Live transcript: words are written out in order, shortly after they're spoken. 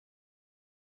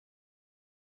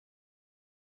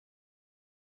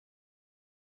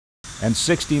and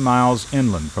 60 miles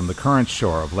inland from the current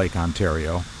shore of Lake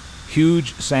Ontario,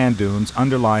 huge sand dunes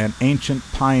underlie an ancient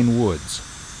pine woods,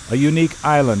 a unique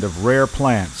island of rare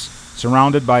plants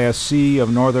surrounded by a sea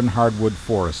of northern hardwood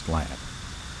forest land.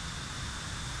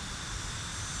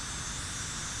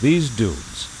 These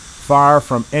dunes, far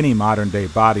from any modern-day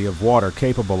body of water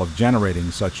capable of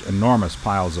generating such enormous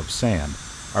piles of sand,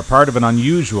 are part of an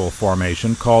unusual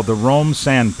formation called the Rome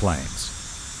Sand Plains.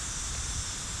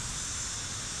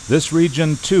 This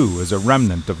region, too, is a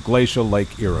remnant of glacial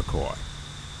Lake Iroquois.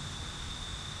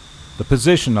 The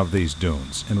position of these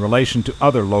dunes in relation to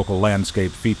other local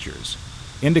landscape features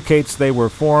indicates they were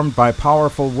formed by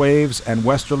powerful waves and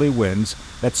westerly winds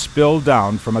that spilled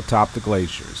down from atop the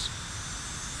glaciers.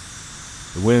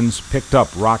 The winds picked up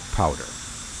rock powder,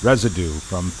 residue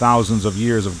from thousands of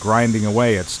years of grinding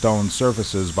away at stone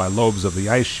surfaces by lobes of the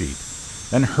ice sheet,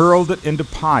 then hurled it into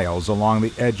piles along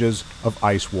the edges of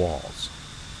ice walls.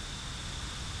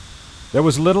 There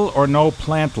was little or no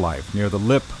plant life near the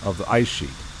lip of the ice sheet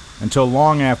until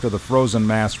long after the frozen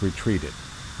mass retreated,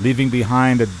 leaving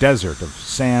behind a desert of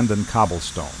sand and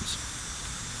cobblestones.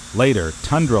 Later,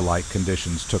 tundra-like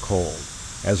conditions took hold,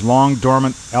 as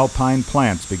long-dormant alpine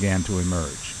plants began to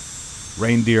emerge.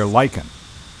 Reindeer lichen,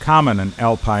 common in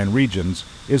alpine regions,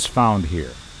 is found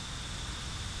here.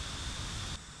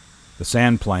 The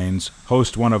Sand Plains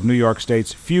host one of New York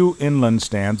State's few inland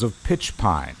stands of pitch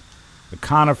pine, the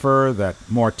conifer that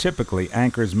more typically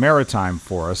anchors maritime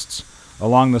forests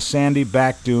along the sandy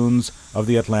back dunes of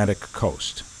the Atlantic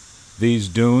coast. These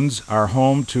dunes are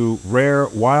home to rare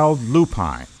wild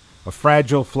lupine, a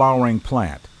fragile flowering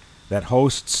plant that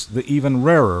hosts the even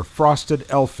rarer Frosted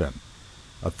Elfin,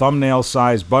 a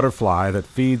thumbnail-sized butterfly that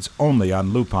feeds only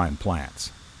on lupine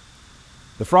plants.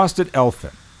 The Frosted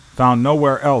Elfin, found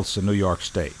nowhere else in New York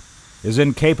State, is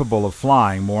incapable of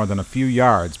flying more than a few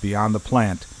yards beyond the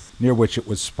plant near which it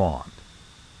was spawned.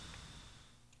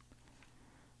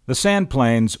 The Sand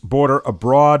Plains border a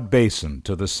broad basin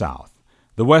to the south,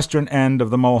 the western end of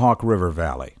the Mohawk River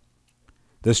Valley.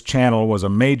 This channel was a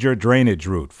major drainage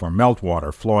route for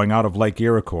meltwater flowing out of Lake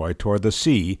Iroquois toward the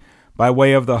sea by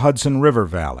way of the Hudson River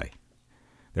Valley.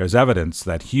 There's evidence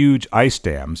that huge ice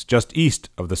dams just east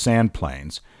of the Sand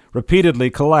Plains repeatedly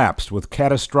collapsed with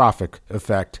catastrophic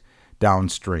effect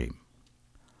downstream.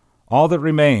 All that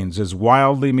remains is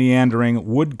wildly meandering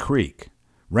Wood Creek,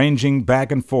 ranging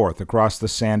back and forth across the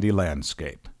sandy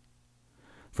landscape.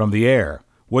 From the air,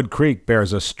 Wood Creek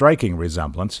bears a striking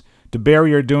resemblance to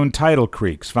barrier dune tidal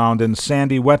creeks found in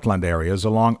sandy wetland areas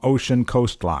along ocean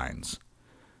coastlines.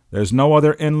 There's no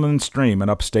other inland stream in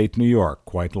upstate New York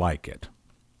quite like it.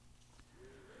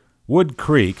 Wood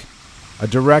Creek, a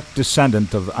direct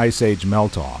descendant of the Ice Age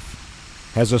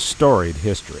melt-off, has a storied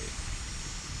history.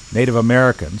 Native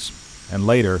Americans, and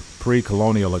later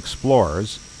pre-colonial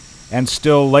explorers, and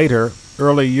still later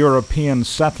early European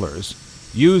settlers,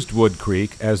 used Wood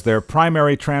Creek as their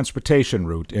primary transportation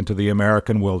route into the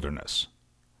American wilderness.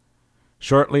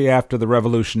 Shortly after the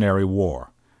Revolutionary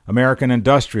War, American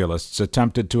industrialists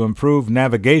attempted to improve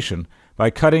navigation by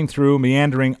cutting through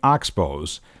meandering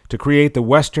oxbows to create the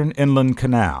Western Inland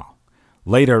Canal,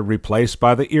 later replaced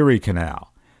by the Erie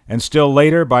Canal, and still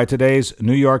later by today's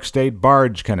New York State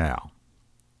Barge Canal.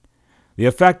 The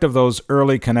effect of those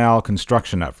early canal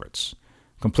construction efforts,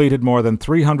 completed more than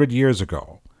 300 years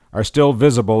ago, are still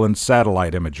visible in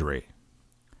satellite imagery.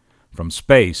 From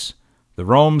space, the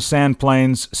Rome Sand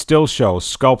Plains still show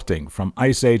sculpting from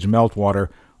Ice Age meltwater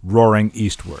roaring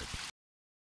eastward.